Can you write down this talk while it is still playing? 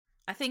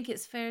I think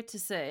it's fair to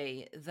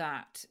say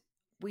that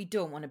we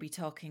don't want to be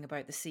talking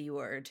about the C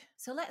word.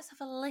 So let's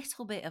have a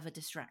little bit of a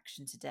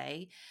distraction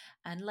today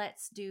and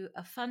let's do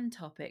a fun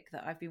topic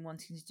that I've been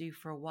wanting to do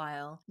for a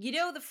while. You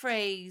know the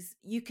phrase,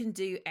 you can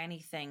do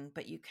anything,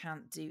 but you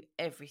can't do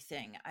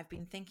everything. I've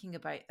been thinking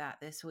about that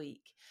this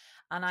week.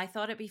 And I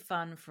thought it'd be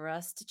fun for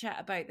us to chat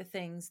about the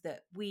things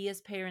that we as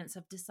parents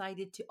have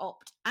decided to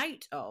opt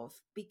out of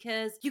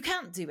because you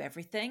can't do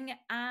everything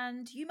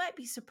and you might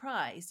be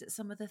surprised at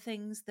some of the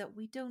things that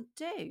we don't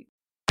do.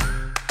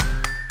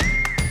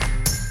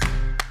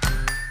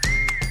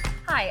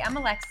 Hi, I'm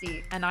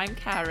Alexi. And I'm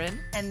Karen.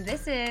 And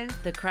this is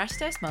the Crash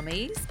Test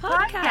Mummies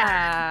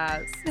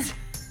podcast.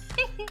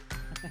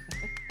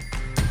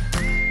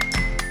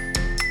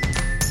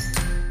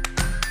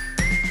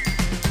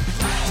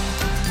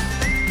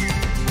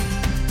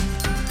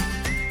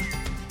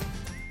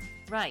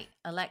 Right,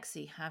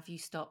 Alexi, have you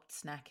stopped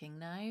snacking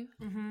now?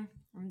 I'm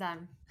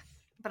done.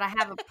 But I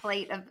have a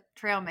plate of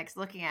trail mix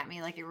looking at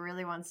me like it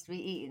really wants to be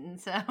eaten.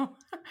 So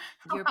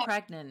you're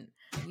pregnant.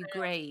 You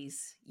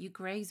graze. You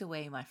graze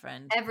away, my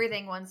friend.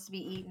 Everything wants to be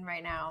eaten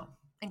right now,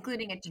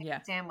 including a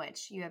chicken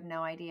sandwich. You have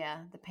no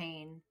idea the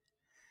pain.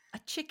 A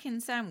chicken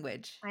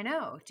sandwich? I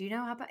know. Do you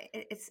know how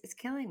it's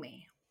killing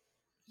me?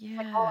 Yeah,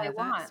 like all I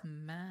want.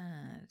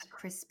 Mad. A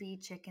crispy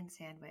chicken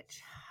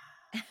sandwich.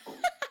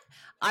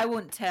 I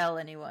won't tell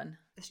anyone.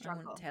 The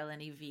struggle. I won't tell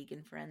any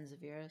vegan friends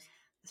of yours.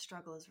 The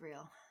struggle is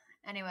real.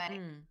 Anyway,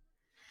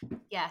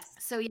 yes.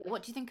 So, yeah,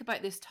 what do you think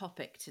about this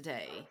topic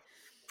today?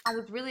 I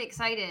was really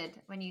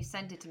excited when you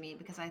sent it to me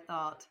because I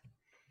thought,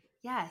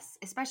 yes,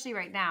 especially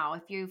right now.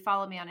 If you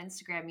follow me on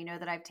Instagram, you know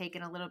that I've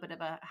taken a little bit of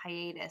a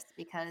hiatus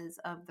because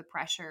of the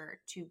pressure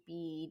to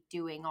be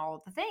doing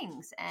all the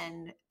things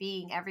and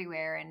being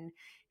everywhere and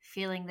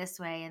feeling this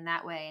way and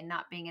that way and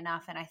not being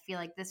enough. And I feel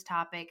like this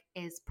topic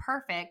is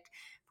perfect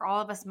for all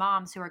of us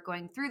moms who are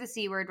going through the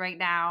C word right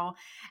now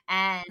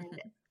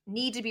and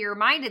need to be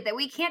reminded that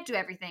we can't do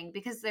everything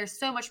because there's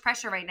so much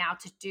pressure right now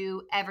to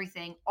do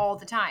everything all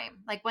the time.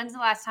 Like, when's the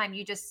last time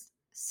you just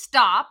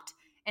stopped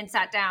and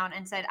sat down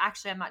and said,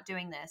 actually, I'm not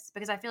doing this?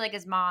 Because I feel like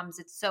as moms,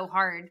 it's so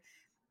hard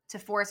to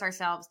force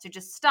ourselves to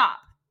just stop.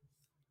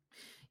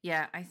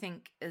 Yeah, I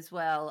think as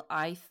well,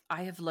 I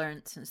have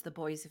learned since the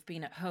boys have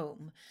been at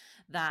home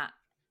that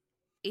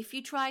if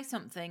you try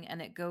something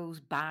and it goes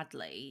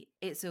badly,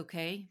 it's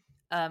okay.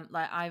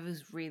 Like, I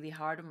was really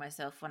hard on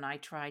myself when I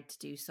tried to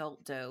do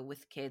salt dough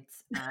with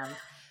kids and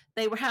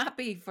they were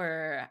happy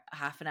for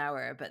half an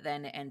hour, but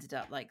then it ended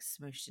up like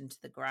smooshed into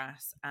the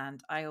grass.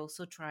 And I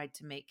also tried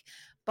to make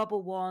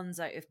bubble wands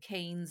out of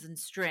canes and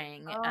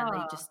string, and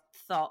they just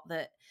thought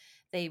that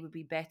they would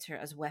be better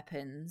as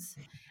weapons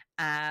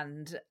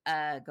and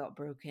got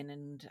broken.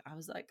 And I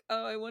was like,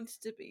 oh, I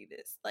wanted to be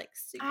this like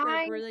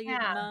super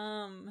brilliant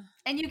mom.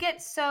 And you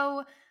get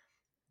so...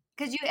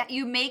 because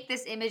you make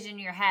this image in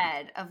your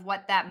head of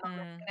what that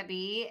moment's going to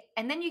be,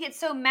 and then you get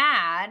so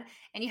mad,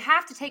 and you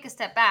have to take a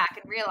step back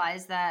and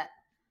realize that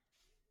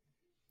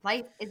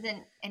life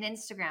isn't an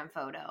Instagram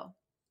photo.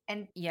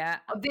 And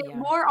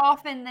more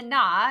often than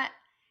not,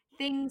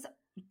 things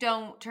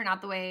don't turn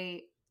out the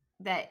way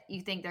that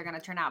you think they're going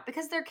to turn out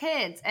because they're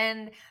kids.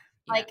 And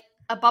like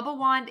a bubble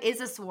wand is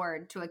a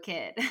sword to a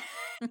kid.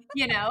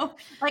 You know,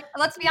 like,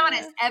 let's be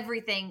honest,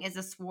 everything is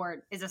a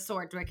sword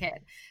to a kid.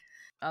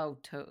 Oh,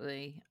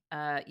 totally.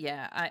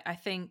 I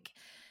think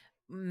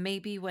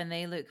maybe when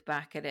they look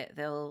back at it,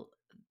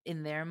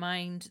 in their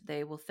mind,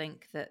 they will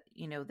think that,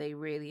 you know, they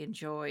really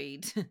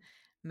enjoyed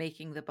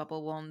making the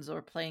bubble wands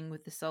or playing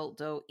with the salt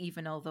dough,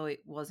 even although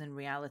it was in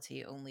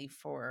reality only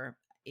for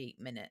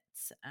 8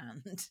 minutes.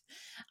 And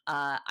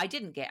I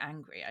didn't get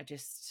angry. I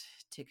just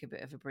took a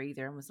bit of a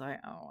breather and was like,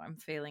 oh, I'm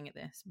failing at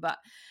this. But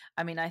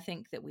I mean, I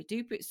think that we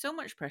do put so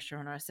much pressure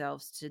on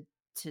ourselves to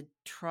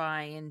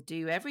try and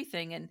do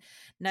everything. And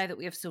now that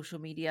we have social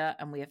media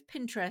and we have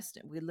Pinterest,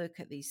 we look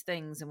at these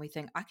things and we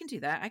think, I can do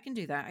that, I can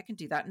do that, I can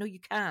do that. No, you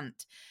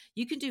can't.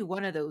 You can do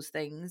one of those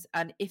things,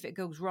 and if it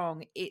goes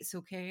wrong, it's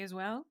okay as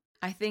well.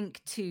 I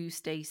think to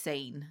stay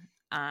sane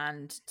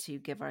and to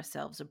give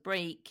ourselves a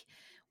break,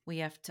 we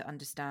have to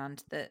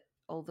understand that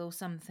although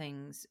some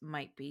things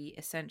might be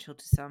essential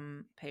to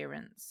some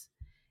parents,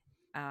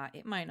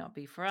 it might not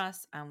be for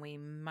us, and we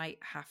might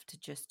have to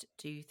just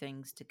do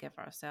things to give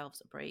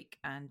ourselves a break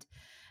and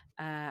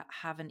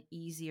have an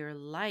easier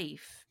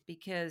life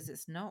because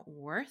it's not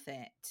worth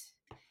it.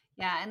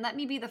 Yeah, and let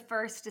me be the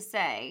first to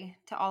say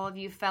to all of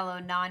you fellow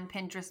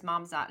non-Pinterest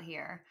moms out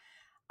here,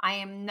 I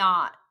am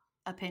not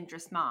a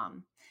Pinterest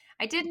mom.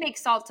 I did make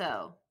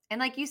salto, and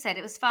like you said,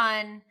 it was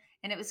fun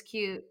and it was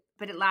cute,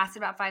 but it lasted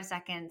about 5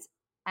 seconds,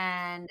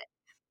 and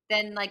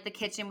then like the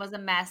kitchen was a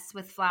mess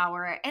with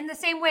flour. And the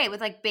same way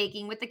with like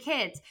baking with the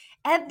kids.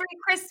 Every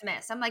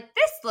Christmas, I'm like,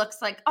 this looks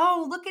like,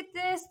 oh, look at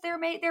this. They're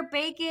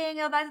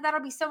baking. Oh,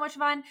 that'll be so much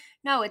fun.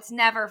 No, it's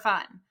never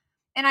fun.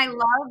 And I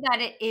love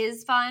that it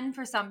is fun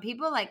for some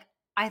people. Like,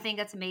 I think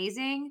that's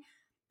amazing.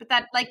 But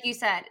that, like you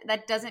said,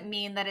 that doesn't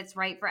mean that it's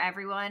right for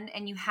everyone.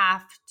 And you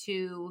have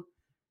to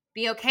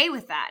be okay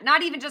with that.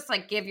 Not even just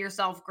like give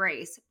yourself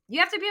grace. You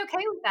have to be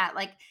okay with that.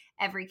 Like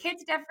every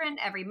kid's different,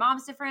 every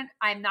mom's different.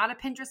 I'm not a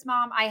Pinterest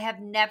mom. I have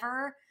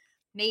never,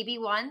 maybe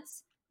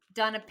once,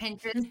 done a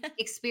Pinterest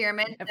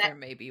experiment that Never,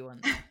 maybe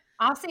once.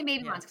 I'll say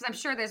maybe Yeah. once, because I'm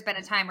sure there's been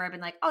a time where I've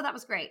been like, oh, that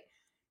was great.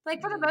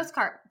 Like for the Mm. most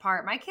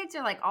part, my kids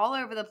are like all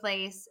over the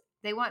place.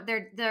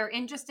 They're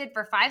interested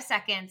for 5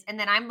 seconds, and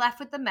then I'm left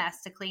with the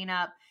mess to clean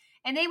up.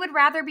 And they would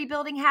rather be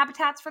building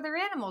habitats for their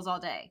animals all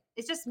day.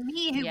 It's just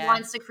me who Yeah.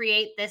 wants to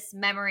create this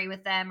memory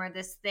with them or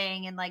this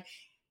thing. And like,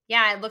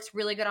 yeah, it looks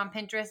really good on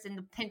Pinterest. And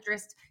the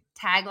Pinterest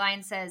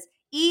tagline says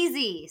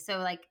easy. So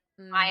like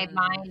my Mm.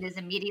 mind is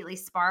immediately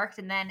sparked.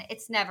 And then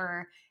it's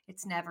never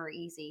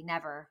easy.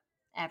 Never,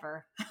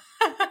 ever.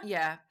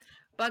 Yeah.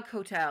 Bug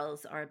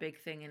hotels are a big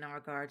thing in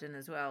our garden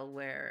as well,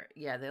 where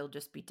they'll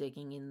just be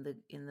digging in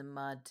the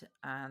mud.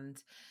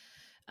 And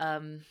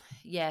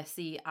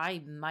see, I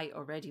might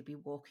already be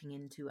walking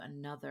into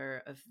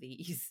another of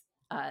these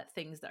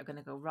things that are going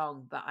to go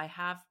wrong, but I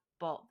have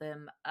bought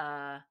them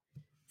a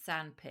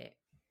sand pit.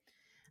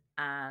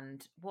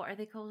 And what are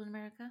they called in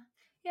America?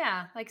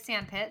 Yeah, like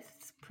sand pits.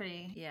 It's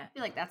pretty. Yeah. I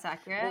feel like that's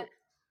accurate. Well,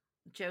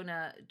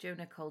 Jonah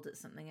called it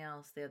something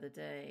else the other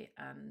day,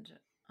 and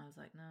I was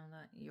like, no,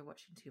 you're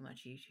watching too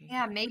much YouTube.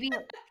 Yeah, maybe.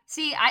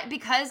 See,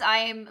 because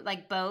I'm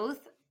like both,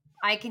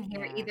 I can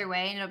hear it either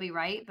way and it'll be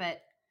right.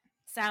 But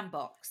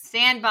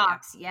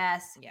Sandbox.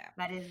 Yes, Yeah.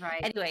 that is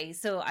right. Anyway,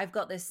 so I've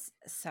got this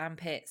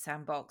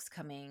sandbox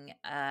coming,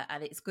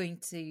 and it's going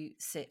to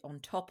sit on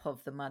top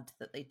of the mud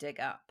that they dig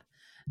up.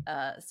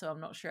 So I'm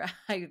not sure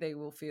how they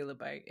will feel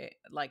about it,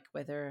 like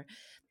whether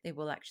they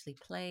will actually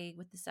play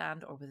with the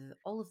sand or whether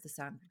all of the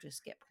sand will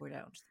just get poured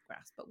out onto the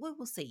grass. But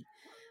we'll see.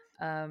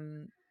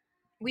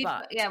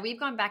 We've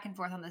gone back and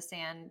forth on the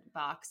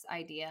sandbox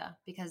idea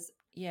because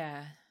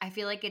I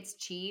feel like it's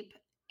cheap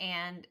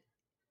and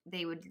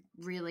they would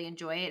really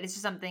enjoy it. It's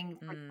just something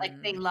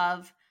like they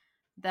love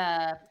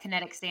the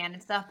kinetic sand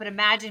and stuff. But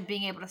imagine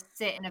being able to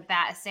sit in a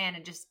vat of sand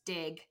and just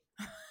dig.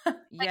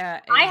 Yeah,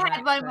 I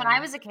had one when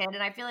I was a kid,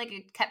 and I feel like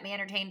it kept me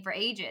entertained for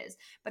ages.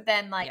 But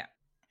then,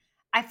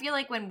 I feel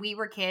like when we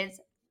were kids,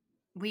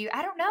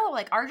 I don't know,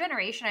 like our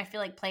generation, I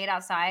feel like played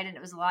outside, and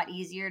it was a lot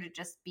easier to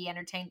just be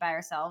entertained by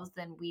ourselves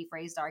than we've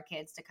raised our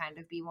kids to kind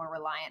of be more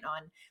reliant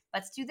on,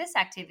 let's do this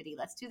activity.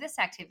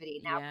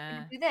 Now we're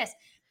going to do this.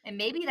 And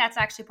maybe that's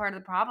actually part of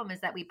the problem, is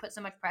that we put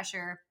so much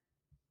pressure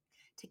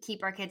to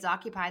keep our kids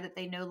occupied that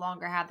they no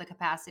longer have the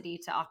capacity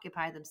to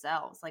occupy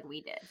themselves like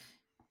we did.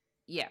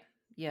 Yeah.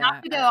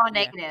 Not to go all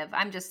negative.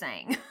 I'm just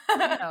saying.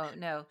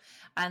 No.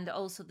 And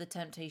also the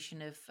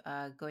temptation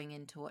of going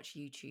in to watch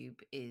YouTube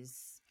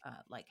is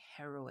like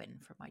heroin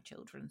for my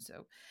children.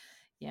 So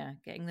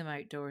getting them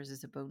outdoors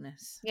is a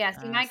bonus. Yeah,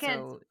 see, my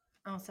kids.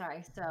 Oh,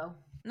 sorry. So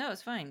no,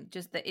 it's fine.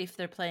 Just that if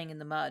they're playing in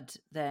the mud,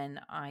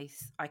 then I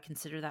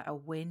consider that a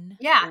win.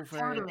 Yeah, over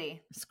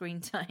totally.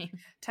 Screen time.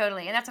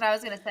 Totally, and that's what I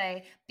was gonna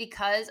say.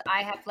 Because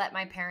I have let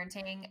my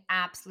parenting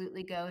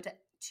absolutely go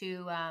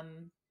to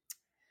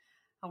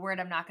a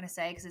word I'm not going to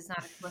say because it's not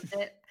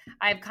explicit.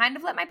 I've kind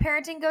of let my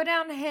parenting go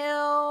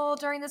downhill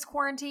during this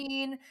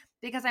quarantine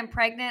because I'm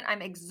pregnant,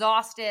 I'm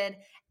exhausted,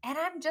 and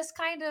I'm just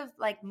kind of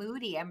like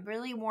moody. I'm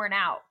really worn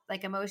out,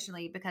 like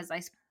emotionally, because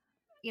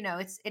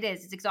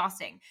it's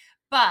exhausting.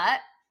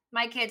 But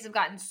my kids have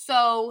gotten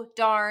so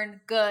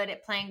darn good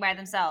at playing by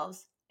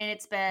themselves, and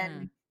it's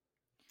been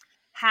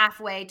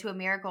halfway to a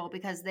miracle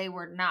because they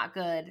were not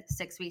good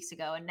 6 weeks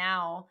ago, and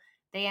now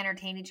they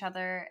entertain each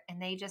other, and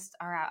they just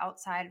are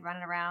outside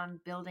running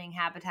around building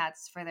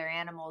habitats for their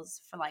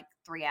animals for like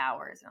 3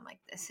 hours. And I'm like,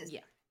 this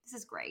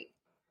is great.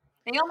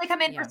 They only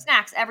come in for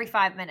snacks every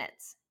 5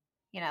 minutes.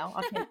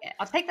 I'll take it.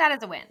 I'll take that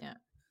as a win.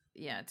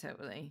 Yeah,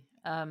 totally.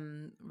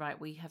 Right,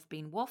 we have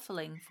been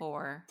waffling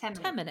for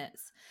 10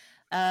 minutes.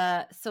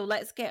 So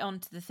let's get on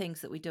to the things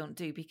that we don't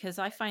do, because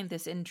I find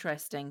this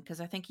interesting, because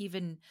I think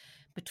even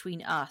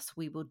between us,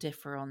 we will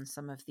differ on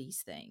some of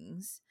these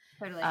things.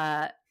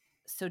 Totally.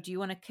 So do you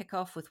want to kick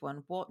off with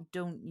one? What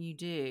don't you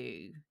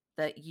do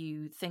that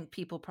you think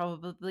people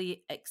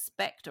probably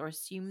expect or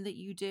assume that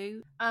you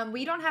do?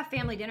 We don't have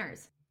family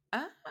dinners.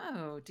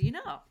 Oh, do you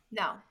not?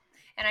 No.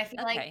 And I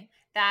feel like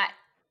that,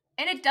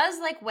 and it does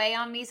like weigh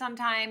on me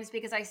sometimes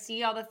because I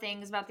see all the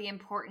things about the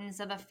importance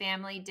of a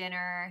family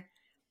dinner,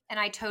 and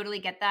I totally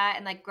get that.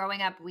 And like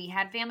growing up, we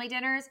had family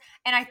dinners,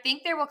 and I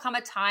think there will come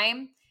a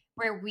time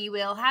where we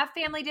will have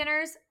family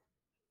dinners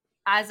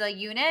as a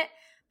unit.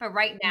 But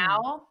right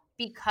now,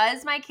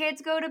 because my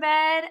kids go to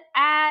bed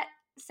at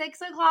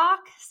 6 o'clock,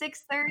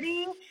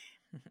 6:30,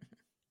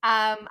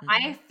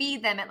 I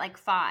feed them at like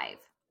 5.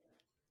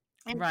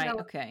 And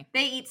so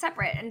they eat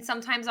separate. And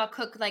sometimes I'll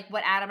cook like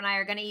what Adam and I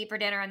are going to eat for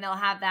dinner, and they'll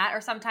have that.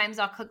 Or sometimes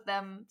I'll cook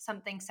them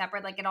something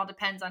separate. Like it all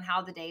depends on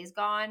how the day's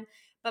gone.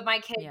 But my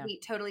kids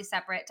eat totally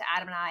separate to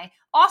Adam and I.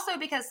 Also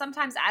because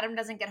sometimes Adam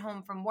doesn't get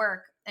home from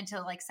work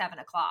until like 7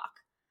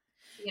 o'clock.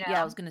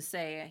 Yeah, I was going to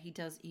say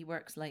he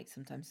works late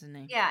sometimes, doesn't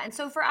he? Yeah. And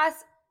so for us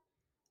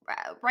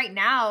right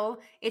now,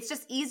 it's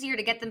just easier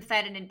to get them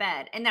fed and in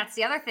bed. And that's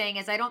the other thing,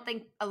 is I don't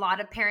think a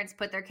lot of parents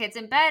put their kids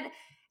in bed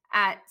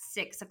at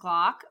 6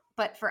 o'clock.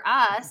 But for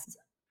us,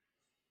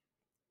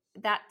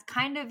 that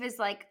kind of is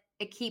like,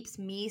 it keeps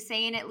me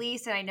sane at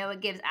least. And I know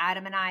it gives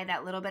Adam and I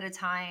that little bit of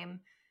time.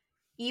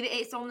 Even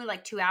it's only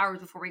like 2 hours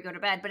before we go to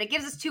bed, but it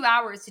gives us 2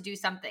 hours to do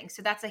something.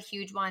 So that's a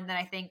huge one that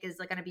I think is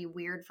like going to be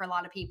weird for a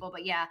lot of people.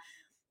 But yeah,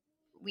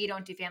 we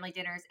don't do family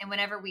dinners. And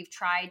whenever we've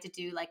tried to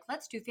do like,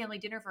 let's do family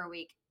dinner for a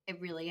week, it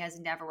really has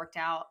never worked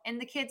out. And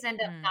the kids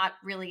end up not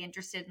really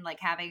interested in like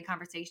having a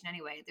conversation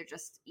anyway. They're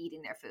just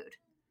eating their food.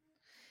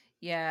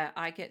 Yeah,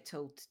 I get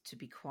told to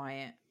be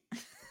quiet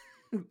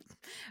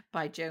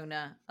by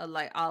Jonah.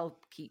 Like I'll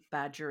keep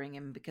badgering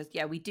him because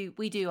yeah, we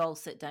do all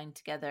sit down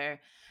together,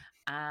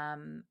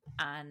 and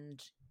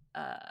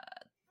uh,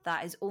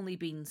 that has only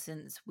been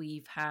since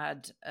we've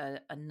had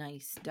a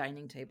nice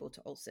dining table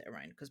to all sit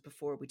around. Because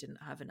before we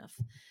didn't have enough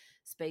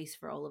space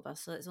for all of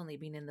us, so it's only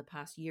been in the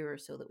past year or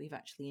so that we've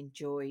actually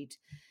enjoyed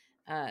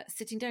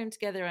sitting down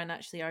together. And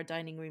actually our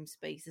dining room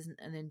space isn't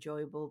an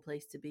enjoyable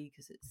place to be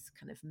because it's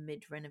kind of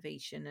mid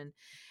renovation.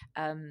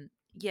 And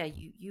yeah,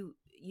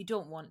 you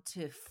don't want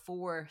to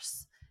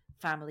force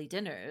family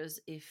dinners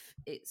if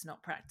it's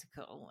not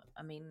practical.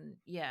 I mean,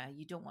 yeah,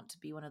 you don't want to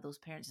be one of those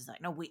parents who's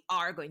like, no, we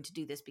are going to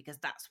do this because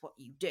that's what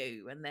you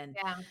do,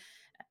 Yeah.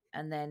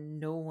 and then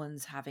no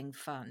one's having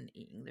fun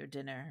eating their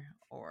dinner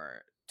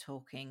or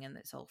talking, and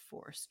it's all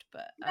forced.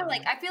 But Yeah,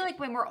 like I feel like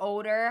when we're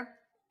older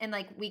and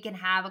like we can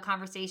have a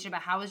conversation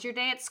about how was your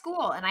day at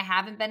school, and I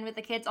haven't been with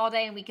the kids all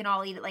day and we can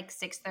all eat at like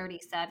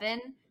 6:37,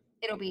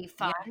 it'll be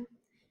fun. yeah,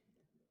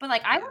 But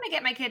like I yeah, want to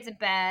get my kids in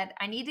bed.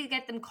 I need to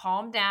get them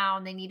calmed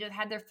down. They need to have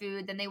had their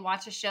food. Then they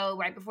watch a show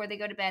right before they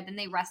go to bed. Then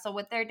they wrestle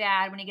with their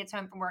dad when he gets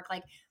home from work.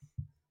 Like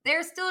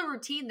there's still a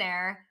routine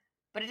there,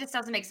 but it just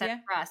doesn't make sense yeah.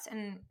 for us.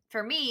 And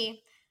for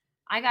me,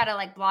 I gotta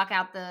like block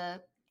out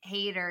the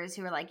haters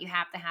who are like, you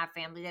have to have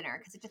family dinner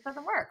because it just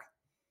doesn't work.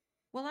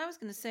 Well, I was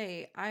going to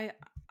say,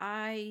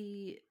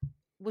 I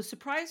was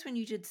surprised when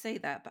you did say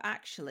that, but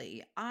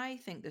actually, I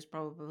think there's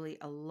probably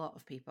a lot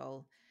of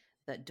people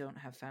that don't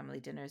have family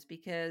dinners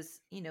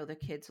because, their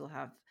kids will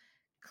have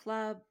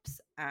clubs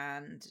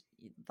and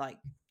like,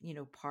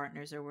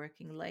 partners are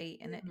working late,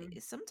 and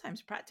Mhm.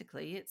 sometimes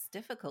practically it's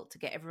difficult to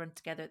get everyone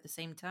together at the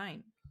same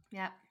time.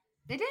 Yeah,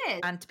 it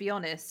is. And to be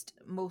honest,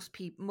 most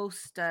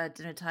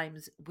dinner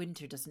times,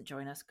 Winter doesn't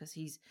join us because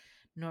he's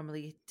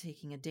normally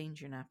taking a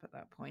danger nap at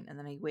that point, and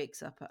then he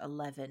wakes up at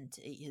 11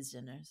 to eat his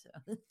dinner. So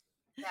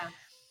Yeah.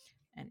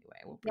 anyway,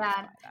 we'll breeze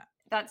Yeah. by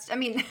that. I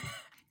mean,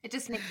 it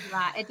just makes me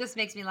laugh. It just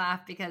makes me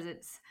laugh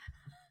because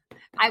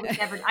I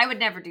would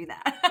never do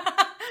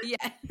that. Yeah,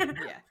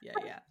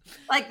 yeah.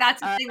 Like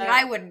that's the thing that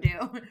I wouldn't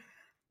do.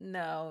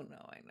 No,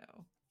 I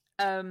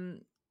know.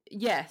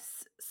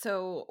 Yes.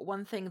 So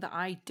one thing that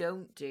I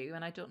don't do,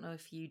 and I don't know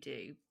if you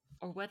do,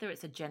 or whether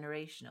it's a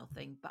generational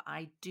thing, but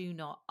I do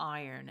not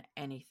iron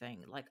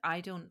anything. Like I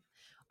don't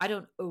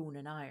own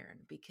an iron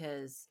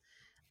because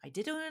I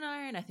did own an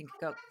iron. I think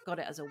I got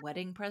it as a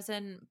wedding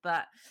present,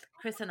 but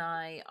Chris and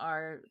I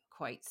are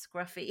quite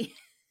scruffy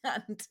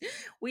and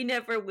we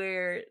never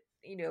wear,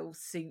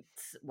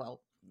 suits.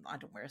 Well, I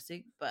don't wear a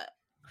suit, but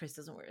Chris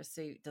doesn't wear a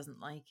suit, doesn't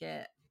like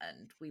it,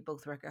 and we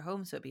both work at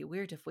home, so it'd be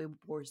weird if we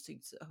wore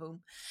suits at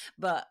home.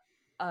 But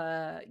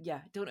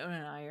yeah, don't own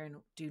an iron,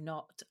 do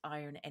not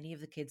iron any of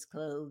the kids'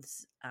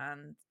 clothes,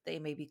 and they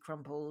may be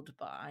crumpled,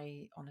 but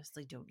I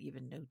honestly don't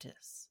even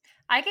notice.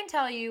 I can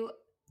tell you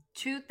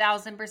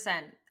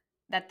 2000%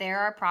 that there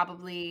are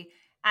probably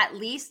at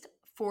least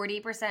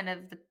 40%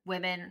 of the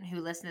women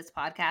who listen to this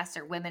podcast,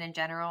 or women in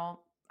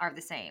general, are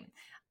the same.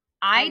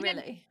 Oh, I did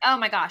really? Oh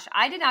my gosh,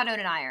 I did not own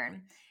an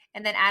iron.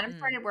 And then Adam Mm,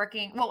 started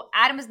working. Well,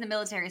 Adam was in the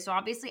military, so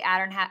obviously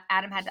Adam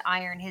had to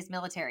iron his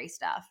military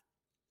stuff.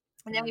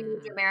 And then we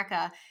moved to mm,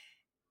 America,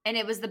 and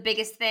it was the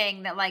biggest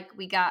thing that like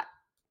we got.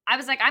 I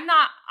was like,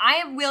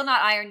 I will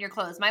not iron your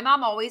clothes. My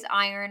mom always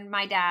ironed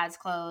my dad's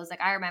clothes.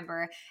 Like I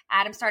remember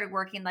Adam started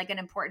working like an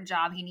important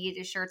job. He needed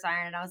his shirts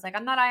ironed. And I was like,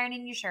 I'm not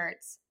ironing your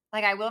shirts.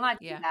 Like I will not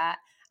do yeah. that.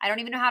 I don't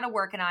even know how to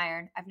work an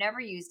iron. I've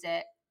never used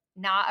it.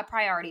 Not a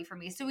priority for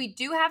me. So we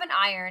do have an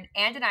iron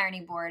and an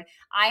ironing board.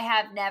 I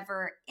have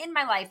never in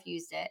my life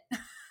used it, but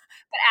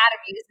Adam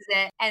uses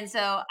it. And so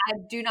I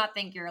do not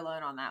think you're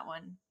alone on that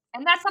one.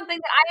 And that's something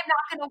that I am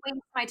not going to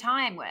waste my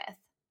time with.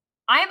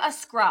 I am a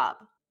scrub.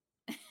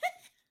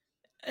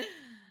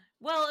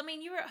 Well, I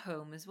mean, you're at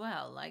home as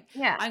well. Like,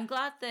 Yeah. I'm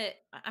glad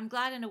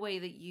in a way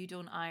that you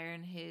don't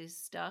iron his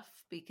stuff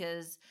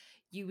because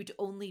you would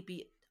only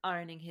be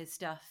ironing his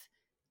stuff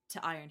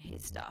to iron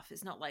his stuff.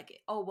 It's not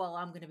like, oh, well,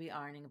 I'm going to be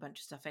ironing a bunch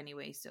of stuff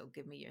anyway, so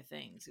give me your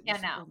things. It Yeah,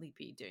 would no. only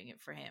be doing it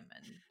for him,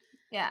 and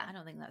Yeah. I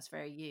don't think that's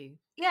very you.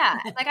 Yeah.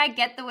 Like I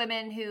get the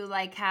women who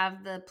like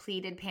have the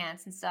pleated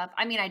pants and stuff.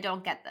 I mean, I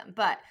don't get them,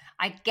 but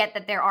I get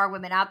that there are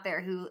women out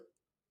there who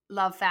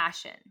love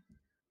fashion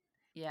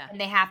Yeah, and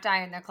they have to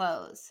iron their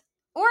clothes.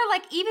 Or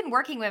like even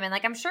working women,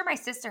 like I'm sure my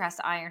sister has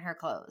to iron her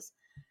clothes,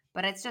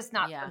 but it's just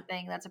not yeah.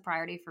 something that's a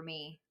priority for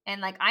me.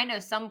 And like I know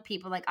some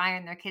people like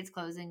iron their kids'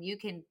 clothes, and you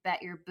can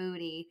bet your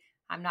booty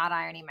I'm not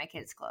ironing my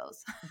kids'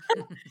 clothes.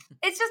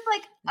 It's just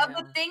like of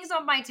the No. things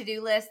on my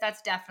to-do list,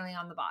 that's definitely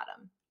on the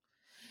bottom.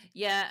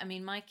 Yeah, I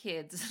mean, my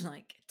kids,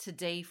 like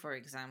today, for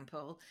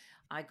example,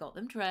 I got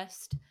them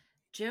dressed.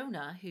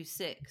 Jonah, who's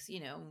 6,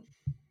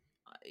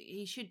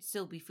 he should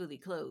still be fully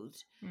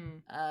clothed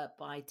Mm.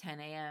 by 10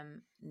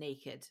 a.m.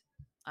 naked.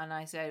 And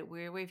I said,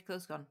 where have your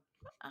clothes gone?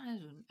 I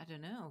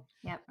don't know.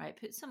 Yep. Right,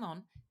 put some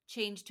on,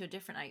 change to a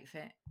different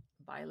outfit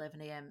by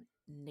 11 a.m.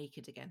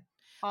 naked again.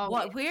 Always.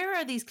 What? Where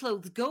are these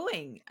clothes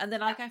going? And then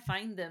like I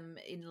find them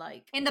in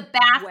like In the wet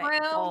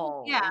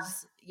bathroom. Yeah.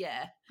 balls.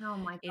 Yeah, Oh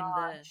my in the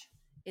gosh.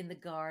 in the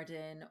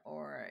garden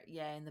or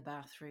in the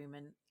bathroom.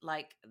 And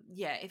like,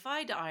 yeah, if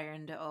I'd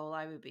ironed it all,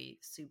 I would be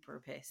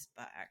super pissed,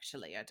 but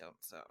actually I don't.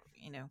 So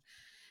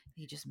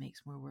he just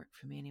makes more work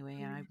for me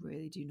anyway, and I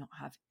really do not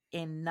have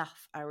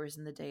enough hours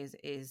in the day as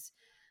it is,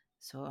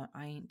 so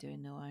I ain't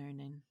doing no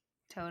ironing.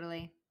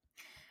 Totally.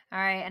 All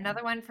right. Mm.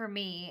 Another one for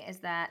me is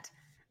that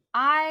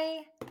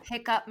I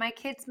pick up my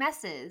kids'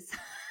 messes.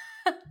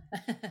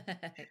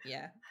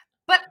 Yeah.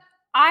 But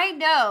I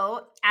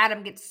know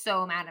Adam gets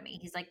so mad at me.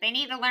 He's like, they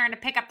need to learn to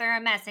pick up their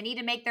own mess. They need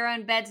to make their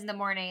own beds in the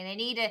morning. They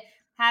need to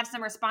have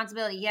some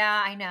responsibility.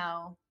 Yeah, I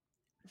know.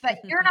 But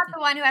you're not the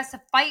one who has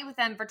to fight with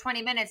them for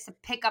 20 minutes to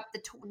pick up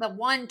the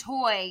one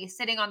toy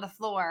sitting on the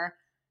floor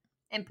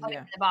and put it Yeah.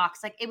 in the box.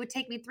 Like, it would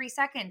take me 3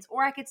 seconds,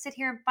 or I could sit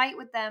here and fight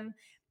with them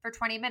for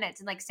 20 minutes.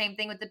 And like, same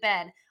thing with the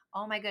bed.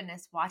 Oh my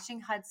goodness, watching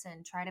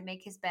Hudson try to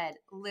make his bed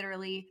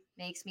literally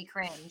makes me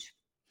cringe.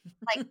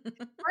 Like,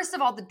 first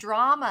of all, the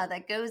drama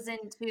that goes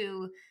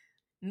into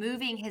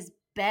moving his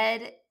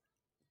bed,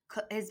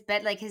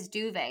 like his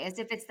duvet, as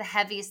if it's the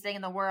heaviest thing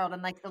in the world,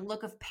 and like the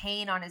look of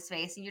pain on his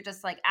face, and you're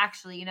just like,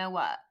 actually, you know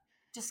what,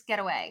 just get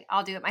away,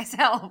 I'll do it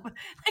myself. Like,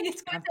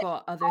 it's gonna I've take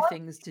got other all.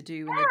 things to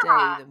do in the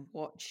day than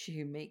watch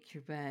you make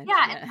your bed.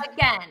 Yeah, Yeah. and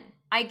again,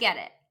 I get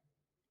it.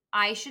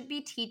 I should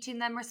be teaching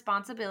them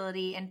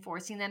responsibility and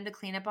forcing them to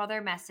clean up all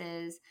their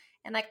messes.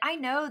 And like, I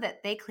know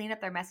that they clean up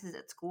their messes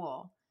at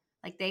school.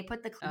 Like,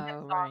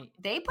 Oh, right.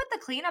 they put the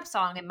cleanup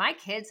song, and my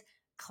kids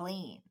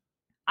clean.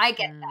 I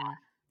get Mm.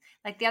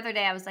 Like, the other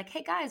day, I was like,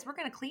 "Hey guys, we're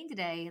gonna clean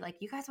today. Like,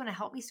 you guys want to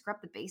help me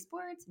scrub the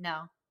baseboards?"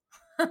 No.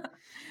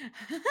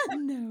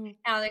 No.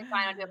 Now they're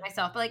fine. I'll do it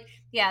myself. But like,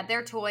 yeah,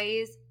 their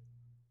toys.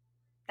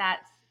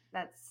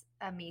 That's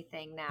a me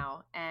thing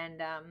now,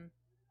 and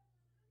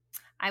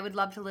I would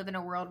love to live in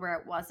a world where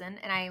it wasn't,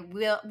 and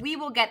we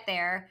will get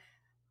there.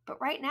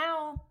 But right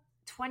now,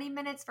 20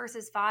 minutes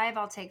versus 5,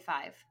 I'll take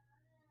 5.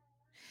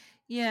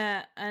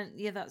 Yeah, and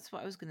that's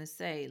what I was gonna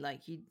say.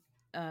 Like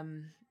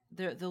um,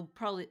 there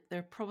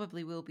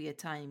probably will be a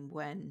time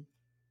when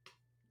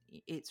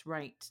it's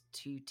right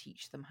to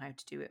teach them how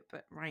to do it,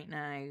 but right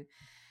now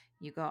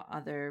you got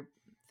other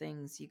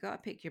things. You got to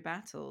pick your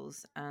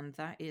battles, and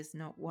that is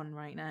not one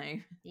right now.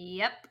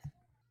 Yep.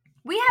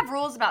 We have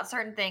rules about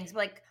certain things,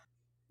 like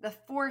the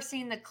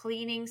forcing the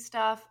cleaning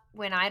stuff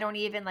when I don't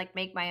even like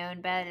make my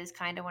own bed is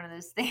kind of one of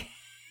those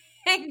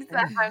things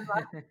that I'm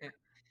like,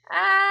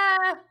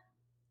 ah.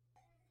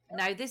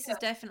 Now, this is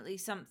definitely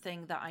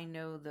something that I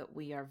know that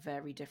we are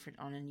very different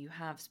on, and you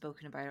have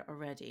spoken about it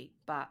already.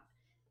 But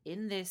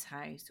in this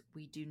house,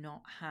 we do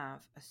not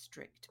have a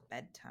strict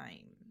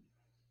bedtime.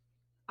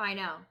 I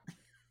know.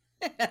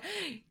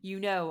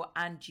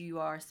 And you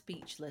are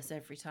speechless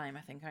every time,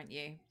 I think, aren't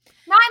you?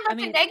 Not in I like a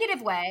mean,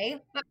 negative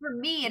way, but for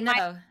me in my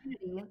no,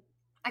 community,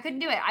 I couldn't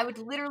do it. I would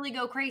literally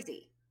go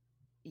crazy.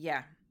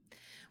 yeah.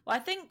 Well, I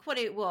think what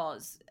it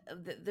was,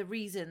 the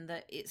reason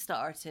that it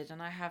started,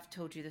 and I have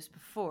told you this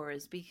before,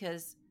 is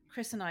because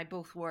Chris and I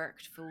both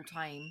worked full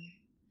time.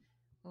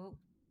 Oh,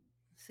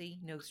 see,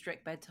 no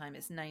strict bedtime.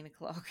 It's 9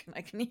 o'clock, and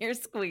I can hear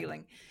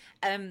squealing.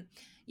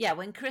 Yeah,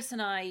 when Chris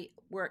and I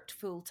worked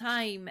full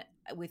time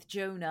with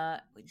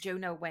Jonah,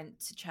 Jonah went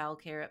to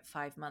childcare at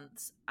 5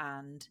 months,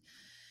 and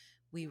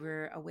we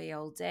were away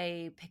all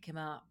day, pick him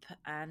up,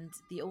 and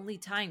the only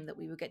time that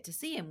we would get to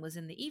see him was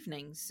in the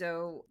evening.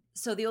 So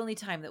the only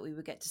time that we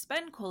would get to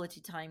spend quality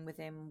time with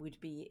him would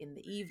be in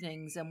the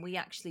evenings, and we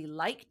actually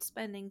liked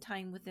spending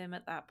time with him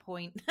at that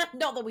point.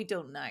 Not that we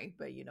don't now,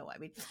 but you know what I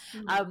mean.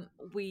 Mhm.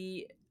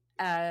 We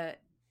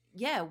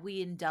yeah,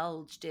 we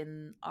indulged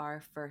in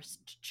our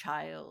first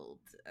child,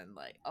 and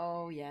like,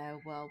 oh yeah,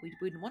 well, we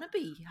wouldn't want to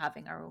be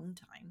having our own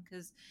time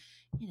because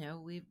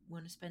we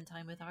want to spend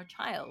time with our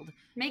child.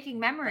 Making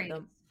But memories.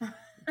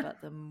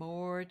 the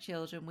more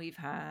children we've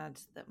had,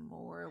 the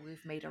more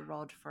we've made a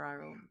rod for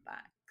our own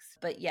backs.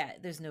 But yeah,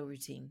 there's no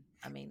routine.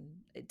 I mean,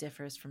 it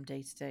differs from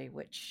day to day,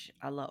 which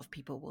a lot of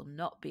people will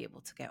not be able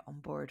to get on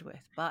board with,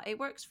 but it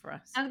works for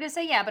us. I was gonna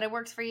say, yeah, but it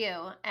works for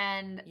you.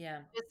 And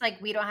Yeah. just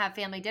like we don't have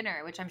family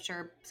dinner, which I'm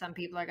sure some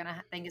people are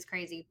gonna think is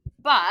crazy.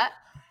 But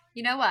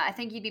you know what? I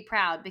think you'd be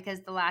proud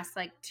because the last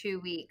like 2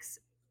 weeks,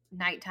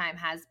 nighttime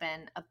has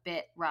been a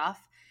bit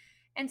rough.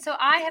 And so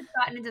I have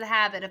gotten into the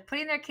habit of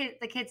putting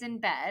the kids in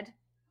bed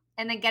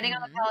and then getting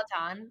on Hmm. the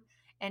Peloton.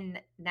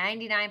 And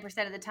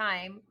 99% of the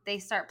time, they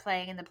start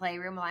playing in the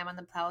playroom while I'm on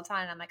the Peloton.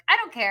 And I'm like, I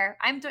don't care.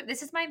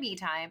 This is my me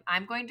time.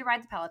 I'm going to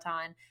ride the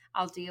Peloton.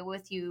 I'll deal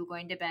with you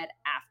going to bed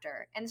after.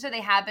 after. And so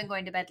they have been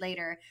going to bed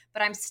later,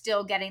 but I'm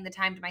still getting the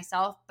time to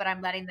myself, but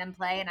I'm letting them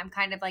play. And I'm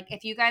kind of like,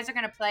 if you guys are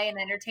going to play and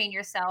entertain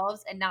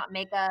yourselves and not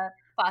make a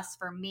fuss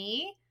for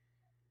me,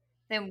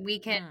 then we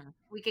can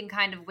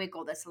kind of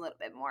wiggle this a little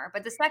bit more.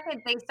 But the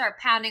second they start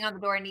pounding on the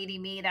door and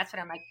needing me, that's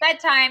when I'm like,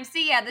 bedtime.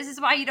 See ya. This is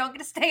why you don't get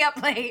to stay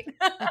up late.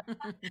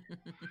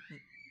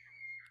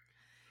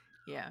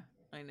 Yeah,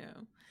 I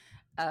know.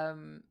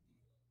 Um,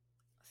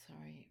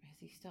 sorry, has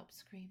he stopped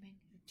screaming?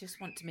 Just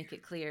want to make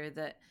it clear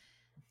that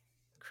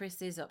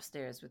Chris is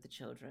upstairs with the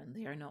children.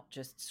 They are not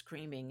just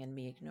screaming and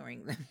me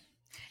ignoring them.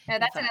 No,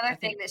 that's another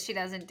thing that she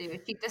doesn't do.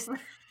 She just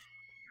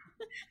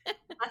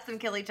lets them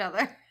kill each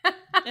other.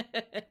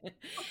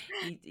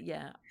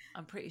 Yeah,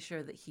 I'm pretty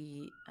sure that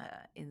he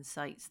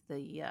incites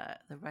the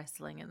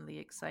wrestling and the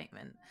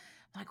excitement.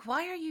 Like,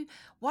 why are you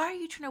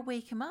trying to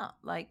wake him up?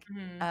 Like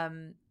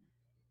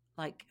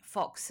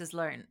Fox has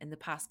learned in the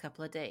past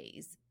couple of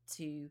days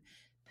to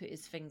put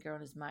his finger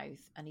on his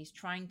mouth, and he's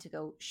trying to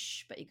go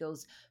shh, but he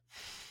goes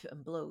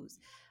and blows.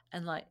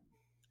 And like,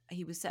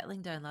 he was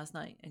settling down last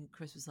night, and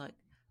Chris was like,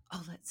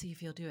 "Oh, let's see if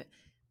he'll do it."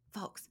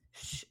 Fox,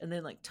 shh, and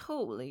then like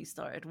totally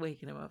started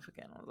waking him up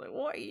again. I was like,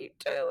 "What are you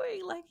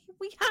doing? Like,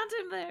 we had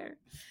him there."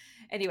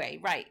 Anyway,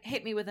 right,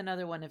 hit me with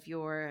another one of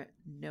your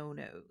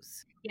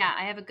no-nos. Yeah,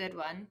 I have a good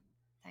one.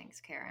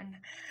 Thanks, Karen.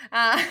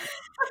 I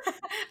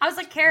was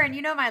like, Karen,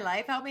 you know my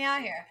life. Help me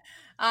out here.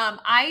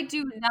 I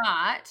do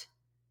not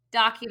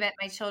document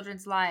my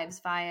children's lives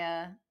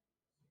via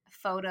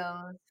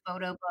photos,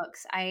 photo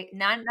books.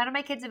 None of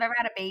my kids have ever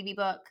had a baby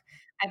book.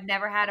 I've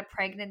never had a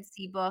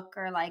pregnancy book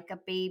or like a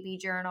baby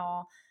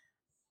journal.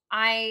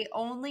 I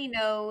only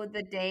know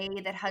the day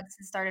that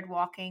Hudson started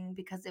walking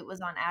because it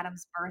was on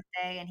Adam's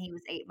birthday and he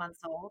was 8 months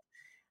old.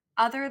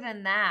 Other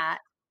than that,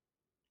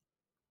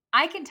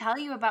 I can tell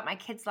you about my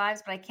kids'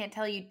 lives, but I can't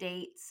tell you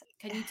dates.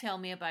 Can you tell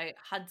me about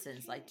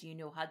Hudson's? Like, do you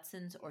know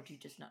Hudson's, or do you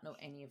just not know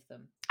any of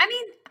them? I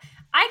mean,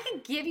 I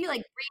can give you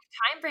like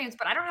brief time frames,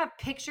 but I don't have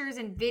pictures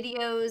and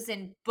videos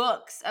and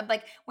books of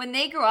like when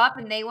they grow up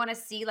and they want to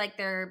see like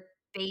their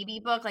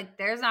baby book, like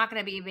there's not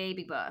going to be a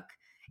baby book.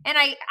 And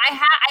I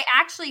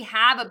actually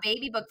have a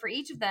baby book for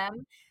each of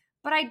them,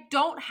 but I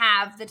don't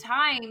have the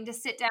time to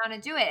sit down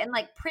and do it. And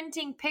like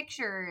printing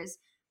pictures,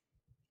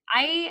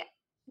 I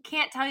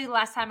can't tell you the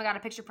last time I got a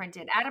picture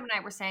printed. Adam and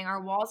I were saying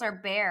our walls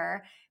are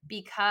bare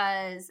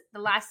because the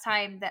last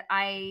time that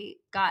I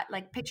got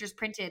like pictures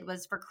printed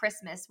was for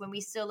Christmas when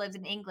we still lived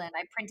in England.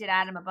 I printed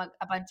Adam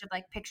a bunch of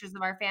like pictures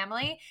of our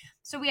family.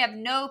 So we have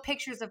no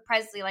pictures of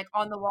Presley like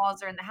on the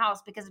walls or in the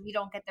house because we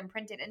don't get them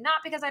printed. And not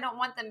because I don't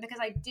want them, because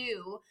I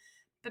do,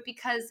 but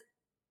because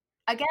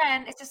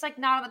again, it's just like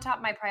not on the top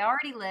of my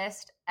priority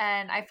list.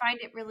 And I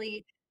find it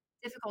really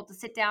difficult to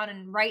sit down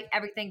and write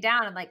everything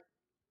down and like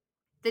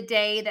the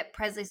day that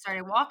Presley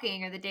started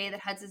walking or the day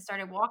that Hudson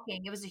started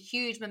walking. It was a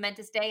huge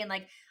momentous day. And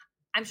like,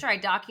 I'm sure I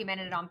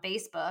documented it on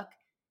Facebook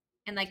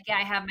and like, yeah,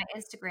 I have my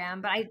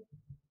Instagram, but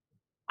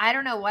I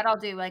don't know what I'll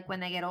do like when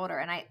they get older.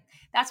 And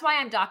that's why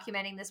I'm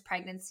documenting this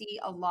pregnancy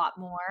a lot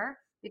more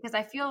because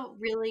I feel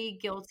really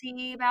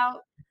guilty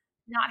about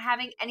not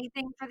having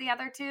anything for the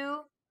other two.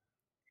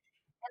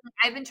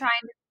 And like,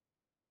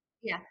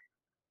 yeah,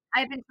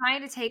 I've been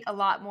trying to take a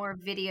lot more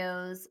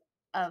videos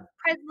of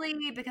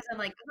Presley because I'm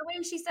like, the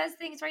way she says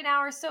things right now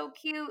are so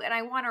cute, and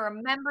I want to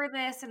remember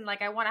this, and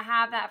like I want to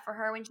have that for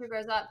her when she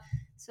grows up.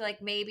 So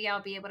like maybe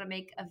I'll be able to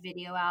make a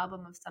video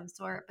album of some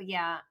sort. But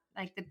yeah,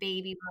 like the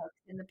baby books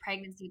and the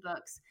pregnancy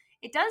books,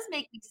 it does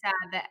make me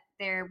sad that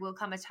there will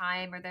come a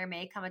time, or there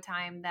may come a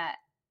time that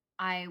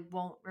I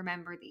won't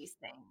remember these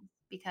things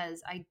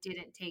because I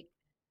didn't take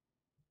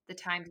the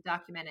time to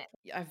document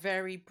it. I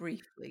very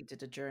briefly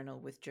did a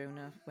journal with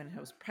Jonah when I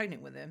was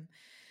pregnant with him.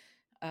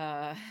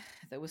 Uh,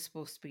 that was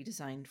supposed to be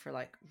designed for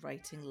like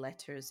writing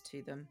letters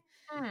to them.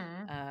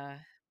 Hmm.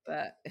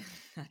 But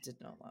that did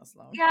not last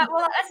long. Yeah,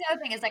 well, that's the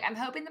other thing is like I'm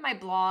hoping that my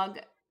blog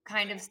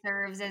kind of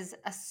serves as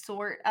a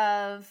sort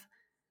of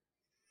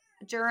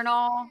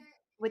journal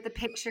with the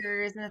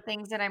pictures and the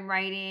things that I'm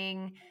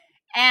writing.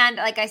 And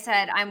like I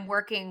said, I'm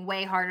working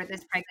way harder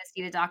this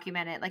pregnancy to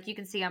document it. Like you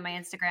can see on my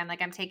Instagram,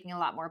 like I'm taking a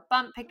lot more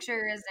bump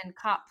pictures and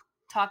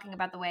talking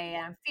about the way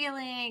I'm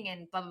feeling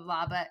and blah blah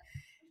blah. But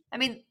I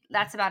mean,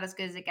 that's about as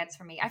good as it gets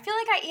for me. I feel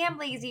like I am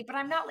lazy, but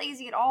I'm not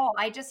lazy at all.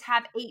 I just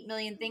have 8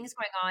 million things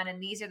going on,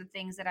 and these are the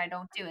things that I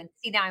don't do. And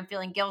see, now I'm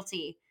feeling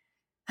guilty.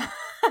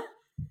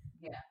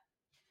 Yeah.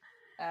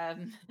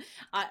 Um,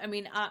 I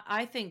mean,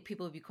 I think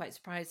people would be quite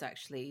surprised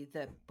actually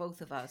that both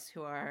of us,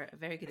 who are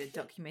very good at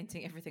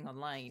documenting everything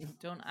online,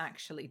 don't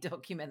actually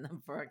document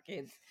them for our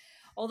kids.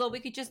 Although we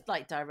could just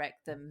like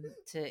direct them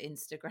to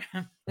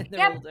Instagram when they're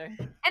Yep. older.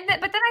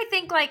 But then I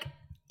think like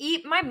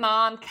my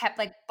mom kept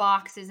like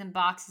boxes and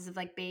boxes of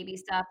like baby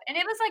stuff, and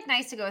it was like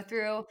nice to go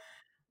through.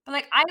 But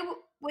like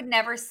would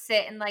never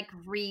sit and like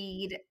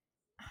read.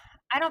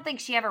 I don't think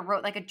she ever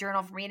wrote like a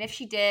journal for me, and if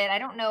she did, I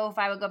don't know if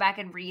I would go back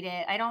and read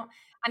it.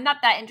 I'm not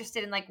that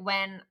interested in like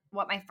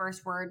what my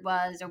first word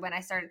was or when I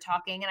started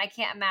talking, and I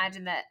can't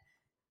imagine that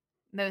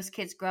most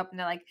kids grow up and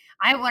they're like,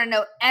 I want to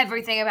know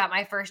everything about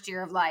my first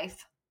year of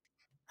life.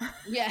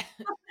 Yeah.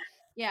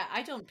 Yeah,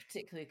 I don't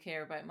particularly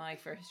care about my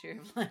first year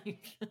of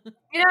life.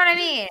 You know what I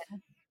mean?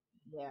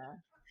 Yeah.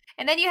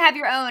 And then you have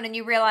your own and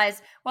you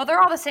realize, well, they're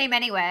all the same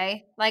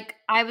anyway. Like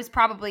I was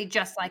probably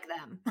just like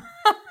them.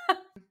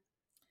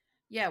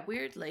 Yeah,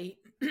 weirdly,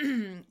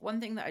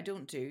 one thing that I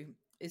don't do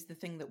is the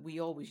thing that we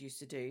always used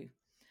to do,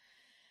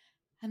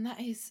 and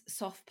that is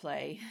soft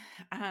play.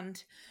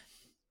 And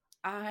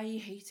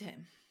I hate it.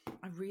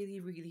 I really,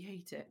 really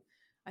hate it.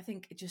 I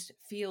think it just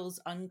feels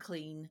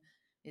unclean.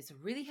 It's a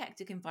really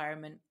hectic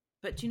environment.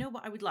 But do you know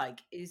what I would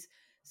like is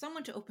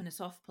someone to open a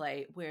soft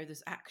play where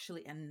there's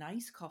actually a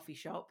nice coffee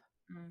shop.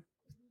 Mm.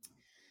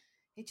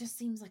 It just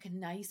seems like a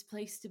nice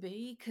place to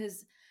be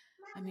because,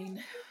 I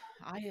mean,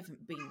 I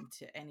haven't been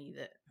to any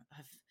that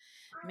have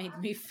made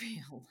me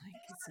feel like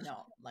it's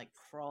not like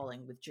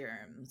crawling with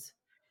germs.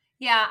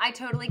 Yeah, I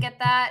totally get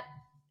that.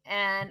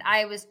 And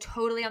I was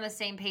totally on the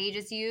same page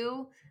as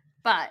you.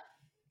 But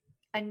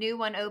a new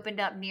one opened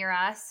up near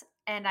us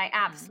and I Hmm.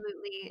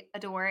 absolutely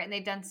adore it. And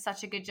they've done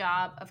such a good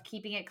job of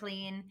keeping it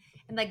clean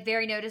and like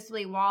very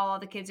noticeably while all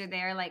the kids are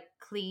there, like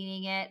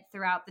cleaning it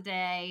throughout the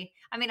day.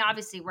 I mean,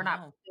 obviously we're not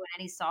Wow. doing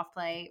any soft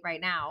play right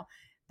now,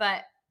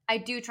 but I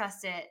do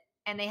trust it.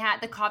 And they had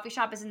the coffee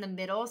shop is in the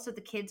middle, so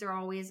the kids are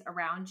always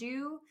around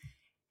you.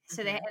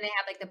 So Hmm. they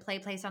have like the play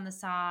place on the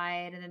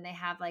side, and then they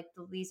have like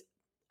these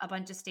a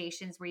bunch of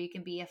stations where you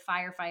can be a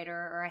firefighter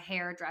or a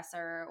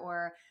hairdresser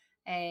or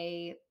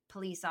a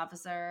police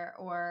officer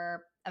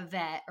or a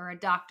vet or a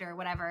doctor,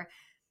 whatever.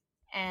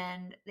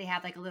 And they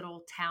have like a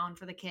little town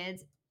for the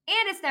kids,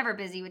 and it's never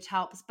busy, which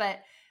helps. But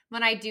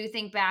when I do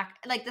think back,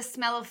 like the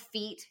smell of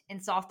feet in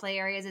soft play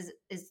areas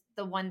is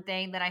the one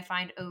thing that I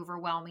find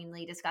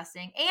overwhelmingly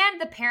disgusting.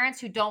 And the parents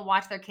who don't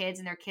watch their kids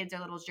and their kids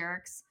are little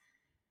jerks.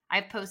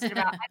 I've posted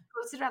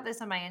about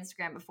this on my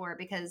Instagram before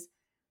because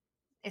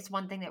it's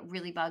one thing that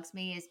really bugs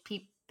me is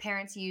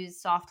parents use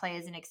soft play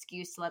as an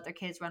excuse to let their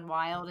kids run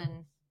wild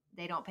and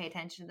they don't pay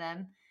attention to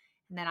them.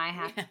 And then I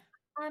have to,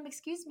 Yeah.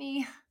 excuse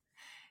me,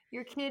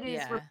 your kid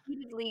is Yeah.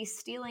 repeatedly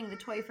stealing the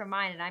toy from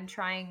mine and I'm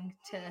trying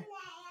to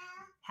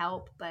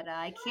help, but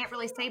I can't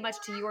really say much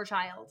to your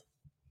child.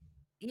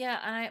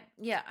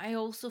 I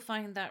also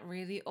find that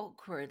really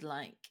awkward.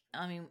 Like,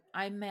 I mean,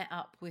 I met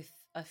up with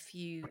a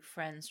few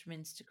friends from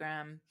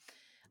Instagram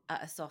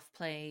at a soft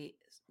play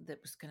that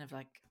was kind of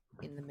like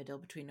in the middle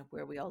between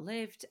where we all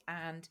lived,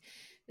 and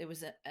there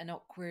was an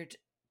awkward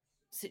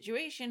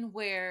situation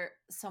where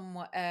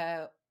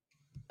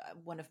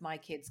one of my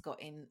kids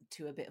got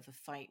into a bit of a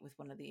fight with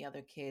one of the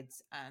other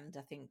kids, and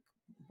I think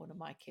one of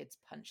my kids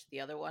punched the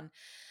other one.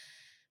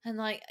 And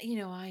like,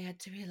 I had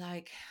to be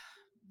like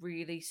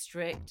really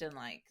strict and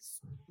like,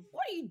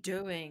 what are you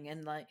doing?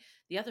 And like,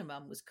 the other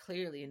mum was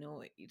clearly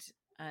annoyed.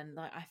 And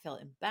like, I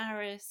felt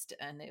embarrassed,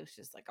 and it was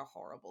just like a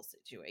horrible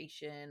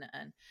situation.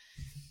 And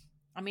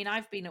I mean,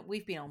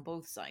 we've been on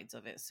both sides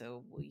of it.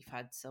 So we've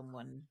had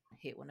someone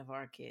hit one of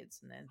our kids,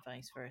 and then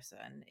vice versa.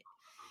 And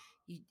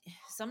you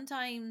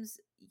sometimes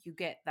you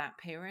get that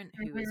parent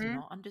who is Hmm.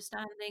 not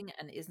understanding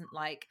and isn't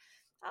like,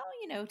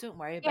 oh, don't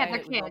worry Yeah, about they're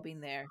it. We've all kids.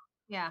 been there.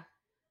 Yeah.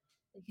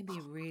 It can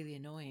be really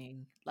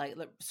annoying. Like,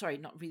 sorry,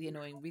 not really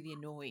annoying, really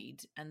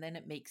annoyed, and then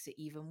it makes it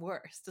even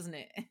worse, doesn't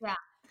it? Yeah.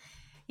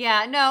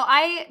 Yeah, no,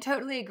 I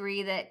totally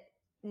agree that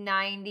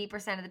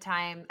 90% of the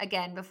time,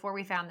 again, before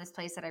we found this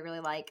place that I really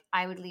like,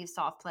 I would leave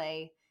soft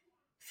play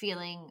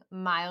feeling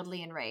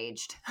mildly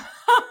enraged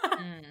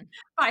Mm,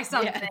 by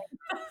something. yeah.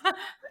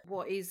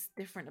 What is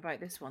different about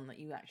this one that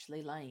you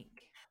actually like?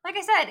 Like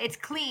I said, it's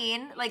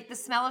clean. Like the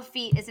smell of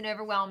feet isn't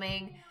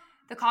overwhelming.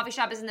 The coffee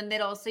shop is in the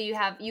middle, so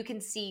you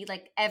can see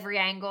like every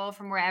angle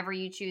from wherever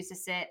you choose to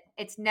sit.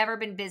 It's never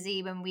been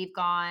busy when we've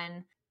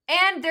gone.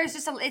 And there's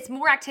it's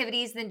more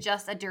activities than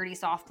just a dirty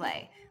soft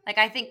play. Like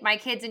I think my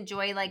kids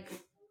enjoy like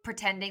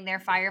pretending they're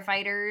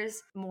firefighters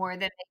more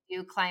than they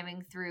do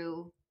climbing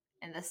through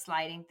and the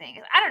sliding thing.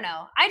 I don't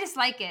know. I just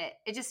like it.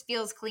 It just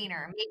feels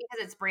cleaner. Mhm. Maybe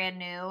because it's brand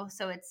new,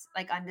 so it's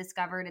like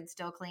undiscovered and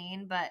still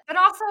clean. But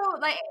also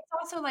like it's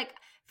also like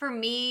for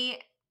me,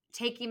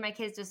 taking my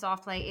kids to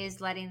soft play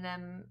is letting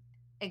them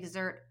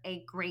exert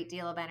a great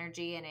deal of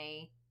energy in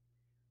a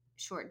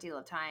short deal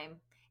of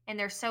time. And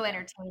they're so Yeah,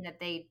 entertained that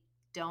they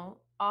don't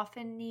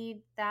often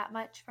need that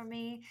much from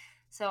me.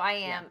 So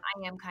yeah.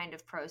 I am kind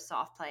of pro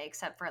soft play,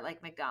 except for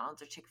like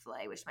McDonald's or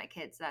Chick-fil-A, which my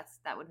kids that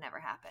would never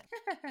happen.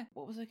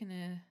 What was I going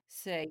to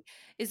say?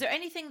 Is there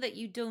anything that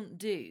you don't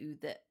do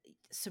that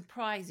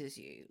surprises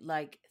you?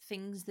 Like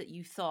things that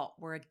you thought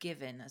were a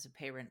given as a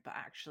parent, but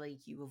actually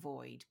you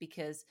avoid?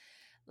 Because,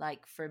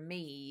 like, for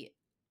me,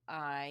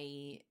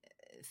 I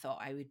thought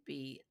I would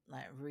be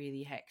like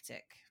really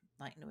hectic,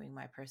 like knowing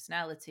my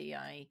personality.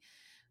 I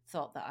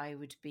thought that I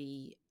would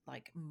be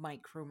like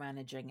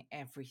micromanaging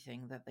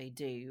everything that they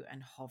do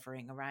and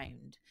hovering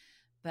around,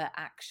 but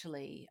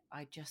actually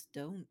I just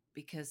don't,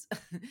 because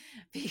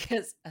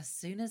because as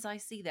soon as I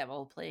see them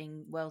all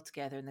playing well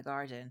together in the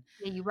garden,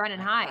 Yeah, you run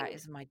and like, that hide.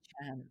 is my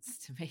chance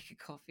to make a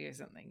coffee or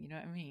something, you know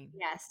what I mean?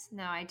 Yes.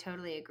 No, I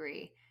totally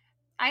agree.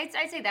 I'd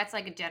say that's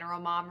like a general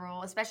mom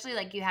rule, especially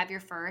like you have your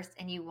first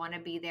and you want to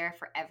be there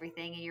for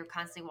everything and you're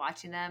constantly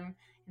watching them.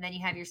 And then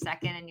you have your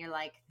second and you're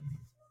like,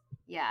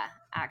 yeah,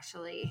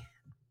 actually,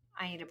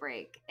 I need a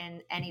break.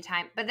 And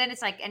anytime, but then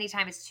it's like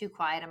anytime it's too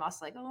quiet, I'm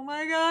also like, oh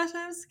my gosh,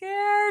 I'm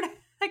scared.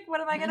 Like,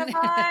 what am I going to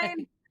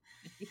find?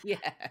 Yeah.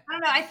 I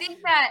don't know. I think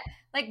that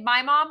like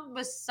my mom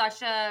was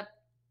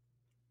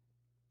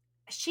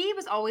she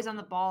was always on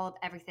the ball of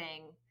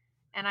everything.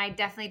 And I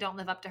definitely don't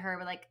live up to her,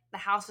 but like the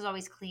house was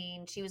always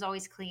clean. She was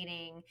always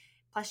cleaning.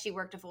 Plus, she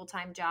worked a full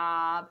time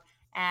job.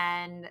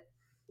 And,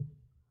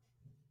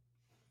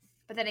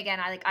 but then again,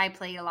 I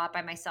played a lot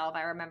by myself.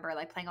 I remember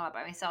like playing a lot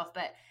by myself.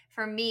 But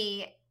for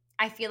me,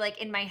 I feel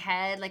like in my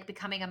head, like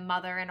becoming a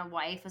mother and a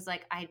wife was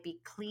like I'd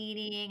be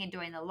cleaning and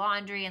doing the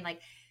laundry and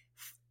like,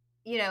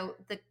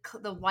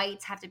 the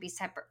whites have to be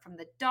separate from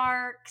the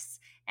darks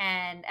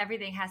and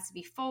everything has to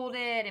be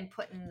folded and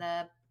put in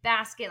the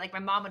basket. Like my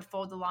mom would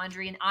fold the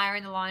laundry and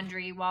iron the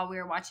laundry while we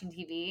were watching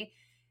TV.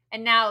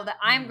 And now that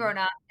I'm Mm. grown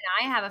up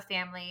and I have a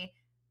family,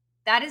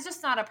 that is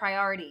just not a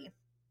priority.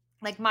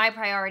 Like my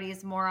priority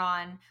is more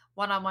on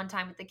one-on-one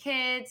time with the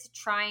kids,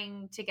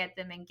 trying to get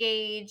them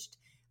engaged,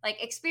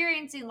 like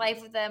experiencing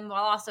life with them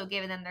while also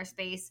giving them their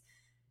space,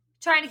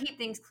 trying to keep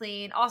things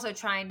clean, also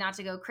trying not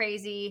to go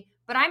crazy.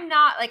 But I'm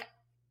not like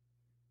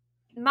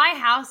my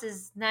house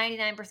is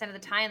 99% of the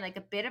time like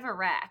a bit of a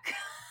wreck.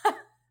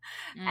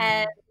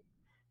 And Mm.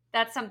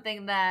 that's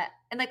something that,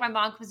 and like my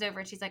mom comes over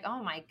and she's like,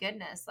 oh my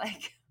goodness,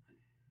 like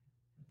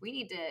Yeah. we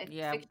need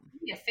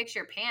to fix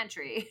your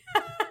pantry.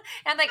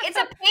 And like it's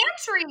a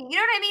pantry, you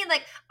know what I mean?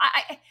 Like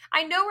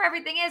I know where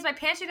everything is. My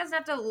pantry doesn't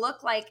have to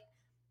look like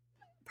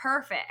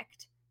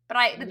perfect, but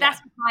Yeah.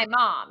 that's my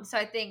mom. So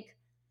I think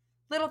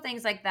little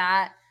things like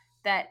that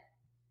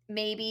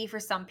maybe for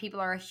some people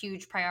are a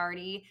huge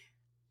priority.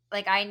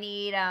 Like I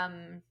need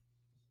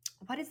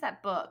what is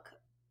that book?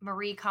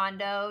 Marie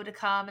Kondo to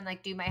come and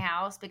like do my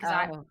house Oh,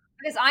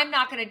 because I'm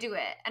not going to do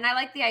it. And I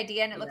like the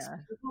idea and it looks yeah.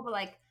 cool, but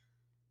like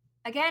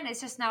again, it's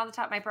just not on the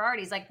top of my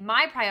priorities. Like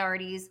my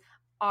priorities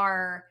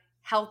are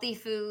healthy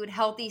food,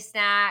 healthy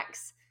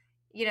snacks,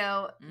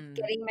 Mm.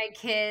 getting my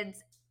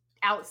kids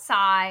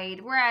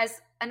outside.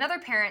 Whereas another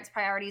parent's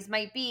priorities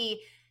might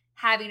be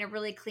having a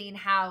really clean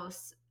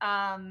house,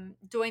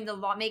 doing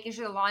making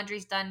sure the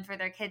laundry's done for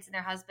their kids and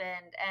their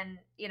husband, and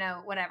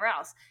whatever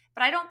else.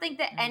 But I don't think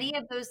that Mm. any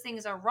of those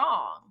things are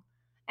wrong.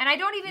 And I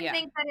don't even Yeah.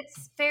 think that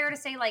it's fair to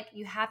say like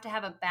you have to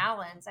have a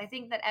balance. I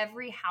think that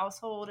every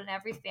household and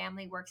every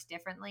family works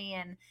differently.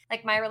 And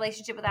like my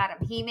relationship with Adam,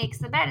 he makes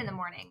the bed in the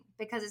morning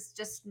because it's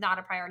just not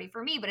a priority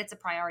for me, but it's a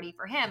priority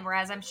for him.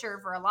 Whereas I'm sure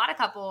for a lot of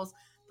couples,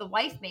 the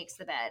wife makes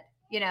the bed,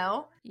 you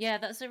know? Yeah,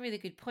 that's a really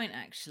good point,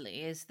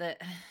 actually, is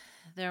that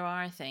there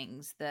are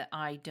things that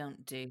I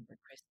don't do that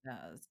Chris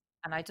does.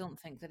 And I don't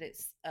think that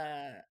it's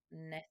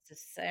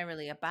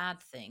necessarily a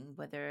bad thing,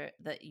 whether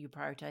that you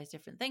prioritize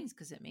different things,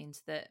 because it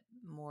means that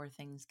more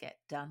things get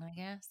done, I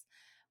guess.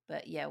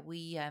 But yeah,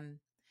 we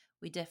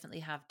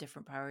definitely have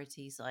different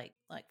priorities. Like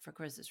for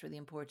Chris, it's really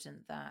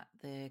important that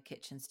the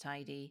kitchen's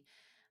tidy,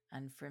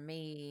 and for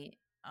me,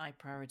 I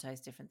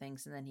prioritize different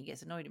things, and then he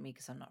gets annoyed at me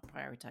because I'm not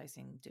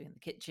prioritizing doing the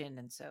kitchen,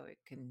 and so it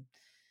can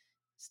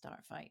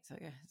start fights, I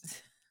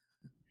guess.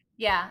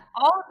 Yeah.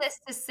 All of this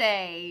to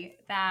say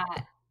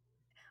that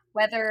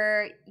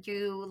whether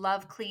you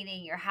love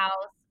cleaning your house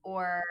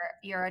or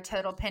you're a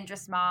total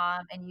Pinterest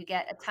mom and you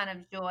get a ton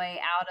of joy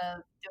out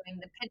of doing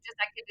the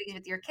Pinterest activities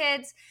with your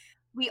kids,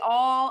 we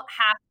all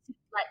have to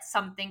let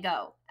something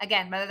go.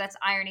 Again, whether that's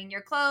ironing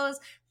your clothes,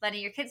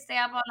 letting your kids stay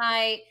up all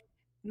night,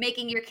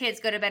 making your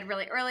kids go to bed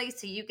really early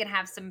so you can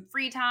have some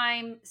free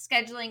time,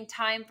 scheduling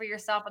time for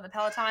yourself on the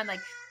Peloton. Like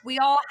we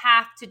all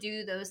have to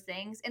do those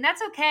things and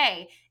that's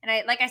okay.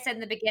 And like I said in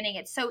the beginning,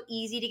 it's so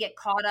easy to get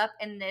caught up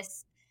in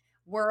this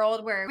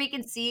world where we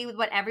can see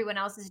what everyone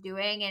else is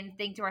doing and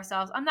think to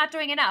ourselves, I'm not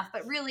doing enough.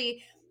 But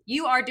really,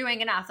 you are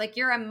doing enough. Like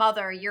you're a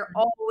mother, you're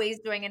always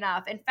doing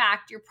enough. In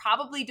fact, you're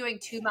probably doing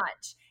too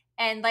much.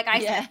 And like I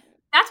said, Yeah.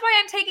 that's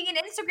why I'm taking an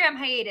Instagram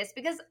hiatus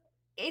because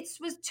it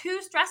was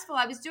too stressful.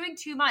 I was doing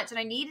too much and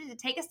I needed to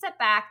take a step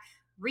back,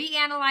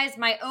 reanalyze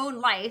my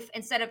own life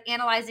instead of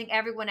analyzing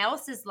everyone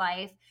else's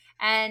life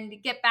and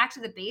get back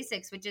to the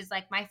basics, which is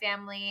like my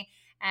family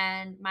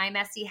and my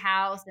messy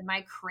house and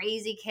my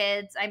crazy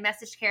kids. I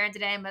messaged Karen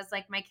today and was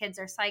like, my kids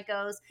are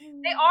psychos.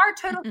 They are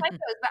total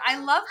psychos, but I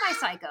love my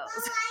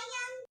psychos.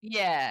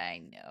 Yeah, I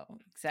know.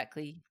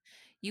 Exactly.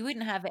 You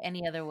wouldn't have it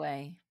any other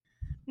way.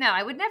 No,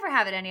 I would never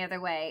have it any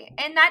other way.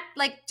 And that,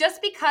 like,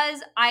 just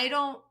because I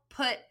don't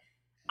put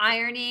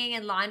ironing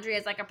and laundry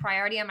as like a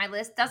priority on my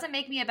list doesn't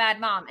make me a bad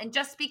mom. And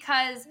just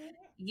because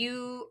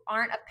you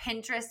aren't a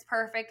Pinterest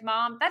perfect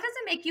mom, that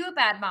doesn't make you a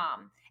bad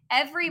mom.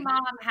 Every Mhm.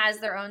 mom has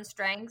their own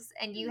strengths,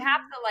 and you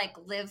have to like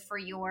live for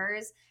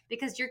yours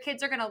because your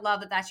kids are going to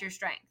love that that's your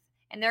strength.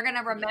 And they're going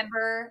to Yeah.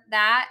 remember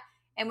that.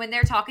 And when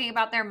they're talking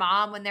about their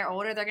mom when they're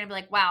older, they're going to be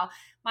like, wow,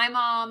 my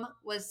mom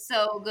was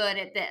so good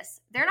at this.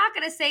 They're not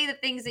going to say the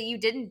things that you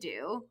didn't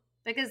do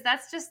because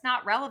that's just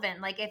not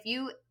relevant. Like if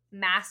you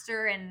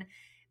master and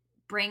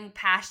bring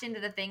passion to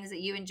the things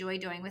that you enjoy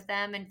doing with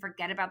them and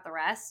forget about the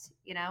rest,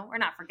 or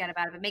not forget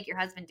about it, but make your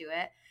husband do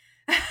it.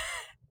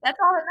 That's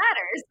all that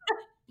matters.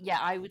 Yeah,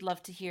 I would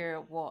love to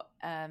hear what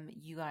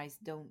you guys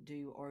don't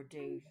do or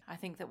do. I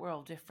think that we're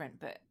all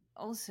different, but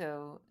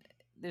also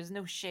there's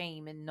no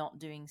shame in not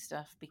doing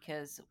stuff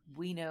because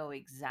we know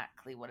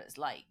exactly what it's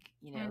like,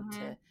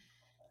 to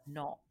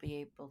not be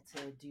able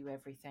to do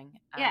everything.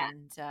 Yeah.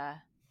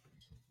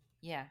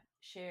 And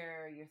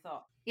share your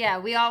thoughts. Yeah,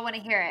 we all want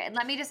to hear it. And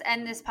let me just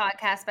end this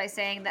podcast by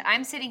saying that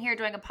I'm sitting here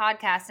doing a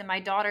podcast and my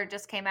daughter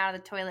just came out of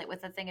the toilet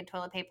with a thing of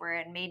toilet paper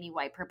and made me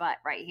wipe her butt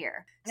right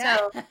here.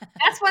 So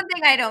that's one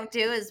thing I don't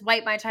do is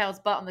wipe my child's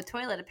butt on the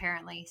toilet,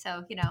 apparently.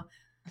 So,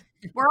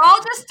 we're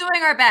all just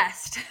doing our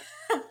best.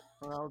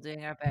 We're all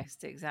doing our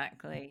best,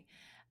 exactly.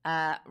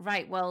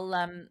 Right, well,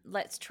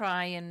 let's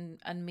try and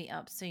meet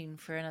up soon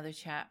for another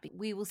chat.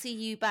 We will see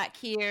you back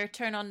here.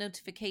 Turn on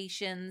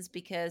notifications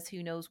because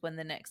who knows when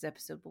the next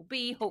episode will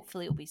be.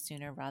 Hopefully it'll be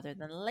sooner rather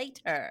than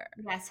later.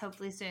 Yes,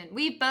 hopefully soon.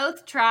 We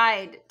both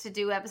tried to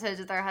do episodes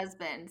with our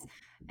husbands,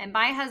 and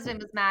my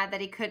husband was mad that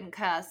he couldn't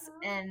cuss,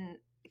 and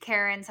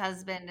Karen's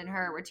husband and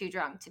her were too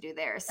drunk to do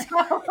theirs.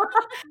 So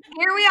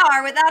here we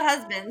are without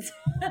husbands.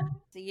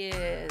 See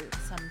you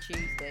some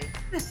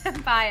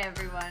Tuesday. Bye,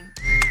 everyone.